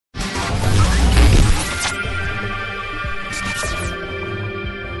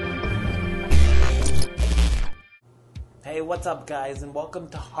Hey, what's up, guys, and welcome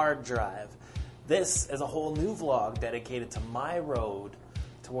to Hard Drive. This is a whole new vlog dedicated to my road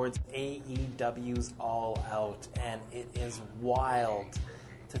towards AEW's All Out, and it is wild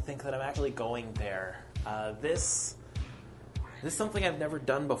to think that I'm actually going there. This is something I've never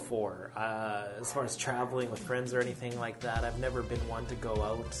done before. As far as traveling with friends or anything like that, I've never been one to go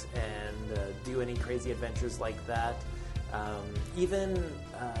out and do any crazy adventures like that. Even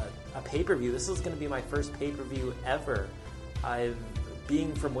a pay-per-view. This is going to be my first pay-per-view ever.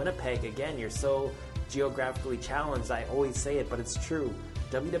 Being from Winnipeg, again, you're so geographically challenged. I always say it, but it's true.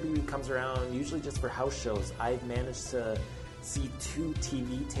 WWE comes around usually just for house shows. I've managed to see 2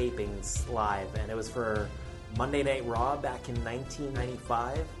 TV tapings live, and it was for Monday Night Raw back in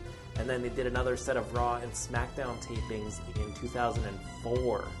 1995, and then they did another set of Raw and SmackDown tapings in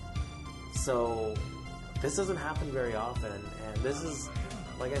 2004. So this doesn't happen very often, and this is,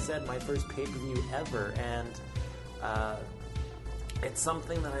 like I said, my first pay-per-view ever, and it's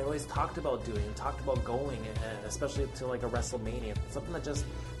something that I always talked about doing, talked about going, especially to like a WrestleMania. It's something that just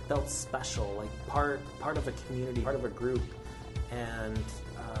felt special, like part of a community, part of a group, and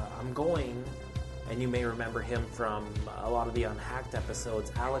I'm going. And you may remember him from a lot of the Unhacked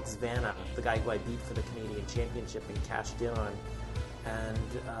episodes. Alex Vanna, the guy who I beat for the Canadian Championship and cashed in on.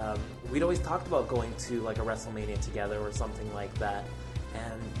 And we'd always talked about going to like a WrestleMania together or something like that.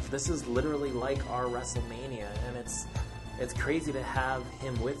 And this is literally like our WrestleMania. And it's crazy to have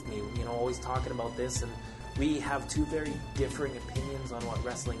him with me, you know, always talking about this. And we have 2 very differing opinions on what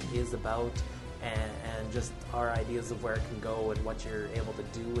wrestling is about. And just our ideas of where it can go and what you're able to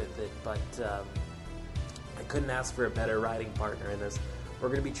do with it. But I couldn't ask for a better riding partner in this. We're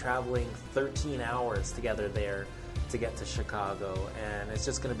going to be traveling 13 hours together there to get to Chicago, and it's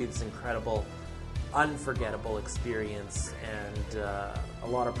just going to be this incredible, unforgettable experience, and a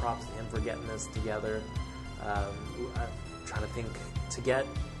lot of props to him for getting this together. I'm trying to think, to get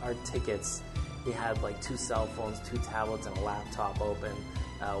our tickets, he had like 2 cell phones, 2 tablets, and a laptop open,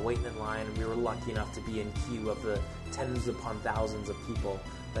 waiting in line, and we were lucky enough to be in queue of the tens upon thousands of people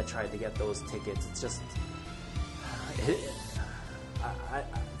that tried to get those tickets. It's just...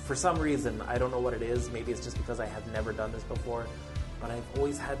 for some reason, I don't know what it is. Maybe it's just because I have never done this before, but I've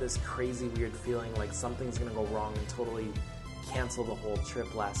always had this crazy, weird feeling like something's going to go wrong and totally cancel the whole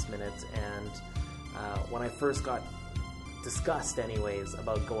trip last minute. And when I first got discussed, anyways,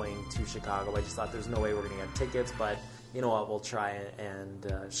 about going to Chicago, I just thought there's no way we're going to get tickets, but you know what, we'll try it.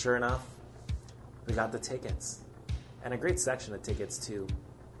 And sure enough, we got the tickets, and a great section of tickets too.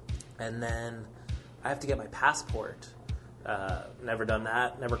 And then I have to get my passport. Never done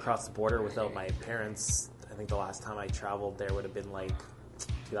that. Never crossed the border without my parents. I think the last time I traveled there would have been like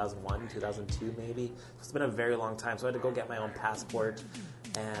 2001, 2002 maybe. It's been a very long time. So I had to go get my own passport.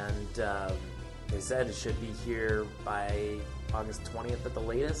 And they said it should be here by August 20th at the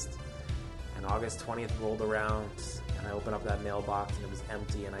latest. And August 20th rolled around, and I opened up that mailbox, and it was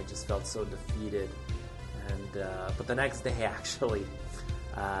empty, and I just felt so defeated. And but the next day, actually...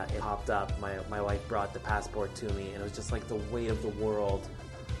 it hopped up. My wife brought the passport to me, and it was just like the weight of the world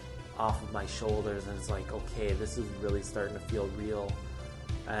off of my shoulders, and it's like, okay, this is really starting to feel real.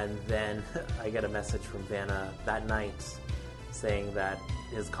 And then I get a message from Vanna that night saying that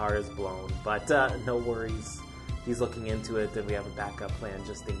his car is blown, but no worries, he's looking into it, and we have a backup plan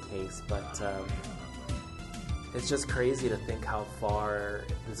just in case. But it's just crazy to think how far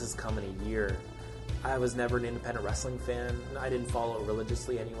this has come in a year. I was never an independent wrestling fan. I didn't follow it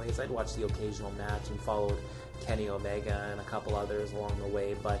religiously anyways. I'd watch the occasional match and followed Kenny Omega and a couple others along the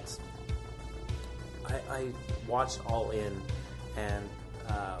way, but I watched All In, and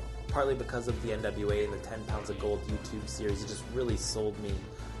partly because of the NWA and the 10 Pounds of Gold YouTube series, it just really sold me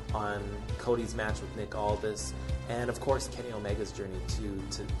on Cody's match with Nick Aldis, and of course Kenny Omega's journey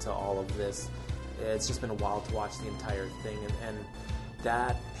to all of this. It's just been a while to watch the entire thing, and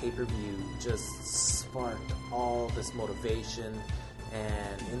that pay-per-view just sparked all this motivation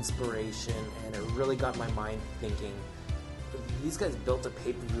and inspiration, and it really got my mind thinking. These guys built a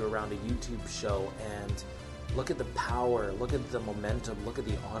pay-per-view around a YouTube show, and look at the power, look at the momentum, look at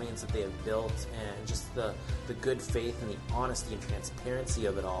the audience that they have built, and just the good faith and the honesty and transparency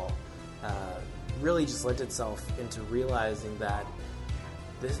of it all really just lent itself into realizing that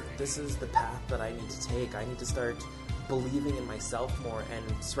this is the path that I need to take. I need to start believing in myself more and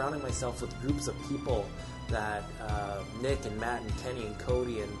surrounding myself with groups of people that Nick and Matt and Kenny and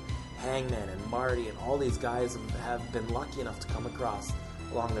Cody and Hangman and Marty and all these guys have been lucky enough to come across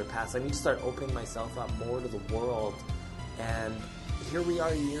along their paths. I need to start opening myself up more to the world. And here we are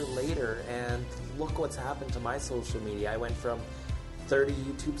a year later, and look what's happened to my social media. I went from 30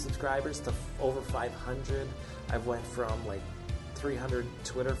 YouTube subscribers to over 500. I've went from like 300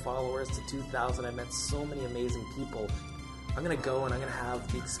 Twitter followers to 2,000. I met so many amazing people. I'm going to go and I'm going to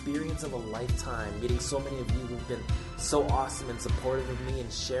have the experience of a lifetime, meeting so many of you who've been so awesome and supportive of me and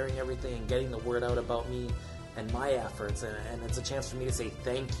sharing everything and getting the word out about me and my efforts. And it's a chance for me to say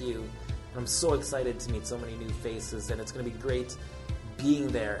thank you. And I'm so excited to meet so many new faces, and it's going to be great being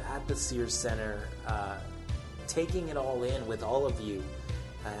there at the Sears Center, taking it all in with all of you.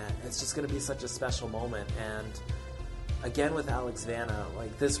 It's just going to be such a special moment. And again, with Alex Vanna,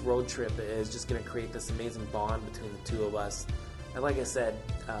 like, this road trip is just going to create this amazing bond between the two of us. And like I said,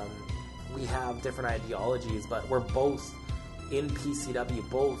 we have different ideologies, but we're both in PCW,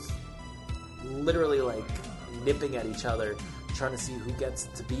 both literally like nipping at each other, trying to see who gets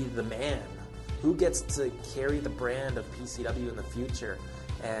to be the man, who gets to carry the brand of PCW in the future.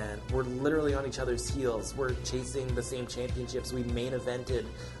 And we're literally on each other's heels. We're chasing the same championships. We main evented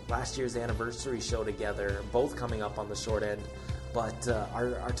last year's anniversary show together, both coming up on the short end. But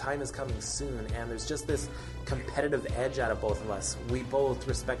our time is coming soon, and there's just this competitive edge out of both of us. We both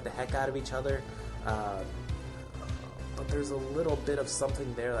respect the heck out of each other, but there's a little bit of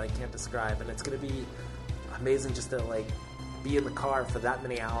something there that I can't describe, and it's going to be amazing just to like be in the car for that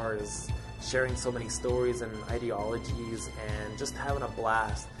many hours, sharing so many stories and ideologies, and just having a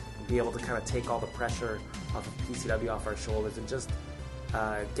blast, and be able to kind of take all the pressure off of PCW off our shoulders, and just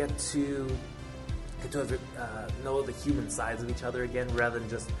get to know the human sides of each other again, rather than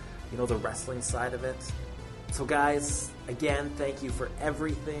just, you know, the wrestling side of it. So guys, again, thank you for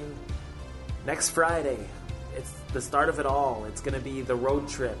everything. Next Friday, it's the start of it all. It's going to be the road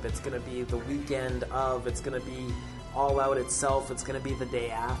trip. It's going to be the weekend of. It's going to be All Out itself. It's going to be the day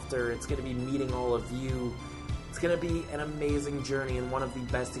after. It's going to be meeting all of you. It's going to be an amazing journey and one of the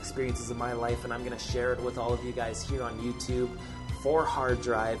best experiences of my life, and I'm going to share it with all of you guys here on YouTube for Hard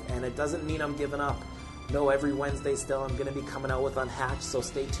Drive. And it doesn't mean I'm giving up. No, every Wednesday still I'm going to be coming out with Unhatched, so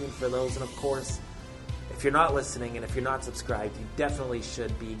stay tuned for those. And of course, if you're not listening and if you're not subscribed, you definitely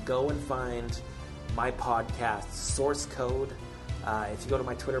should be. Go and find my podcast, Source Code. If you go to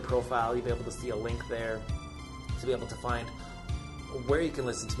my Twitter profile, you'll be able to see a link there to be able to find where you can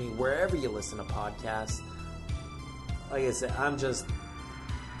listen to me, wherever you listen to podcasts. Like I said, I'm just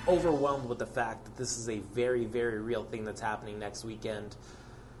overwhelmed with the fact that this is a very, very real thing that's happening next weekend.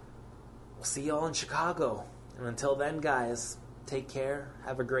 We'll see you all in Chicago. And until then, guys, take care,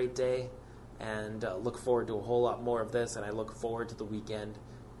 have a great day, and look forward to a whole lot more of this, and I look forward to the weekend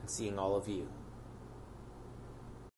and seeing all of you.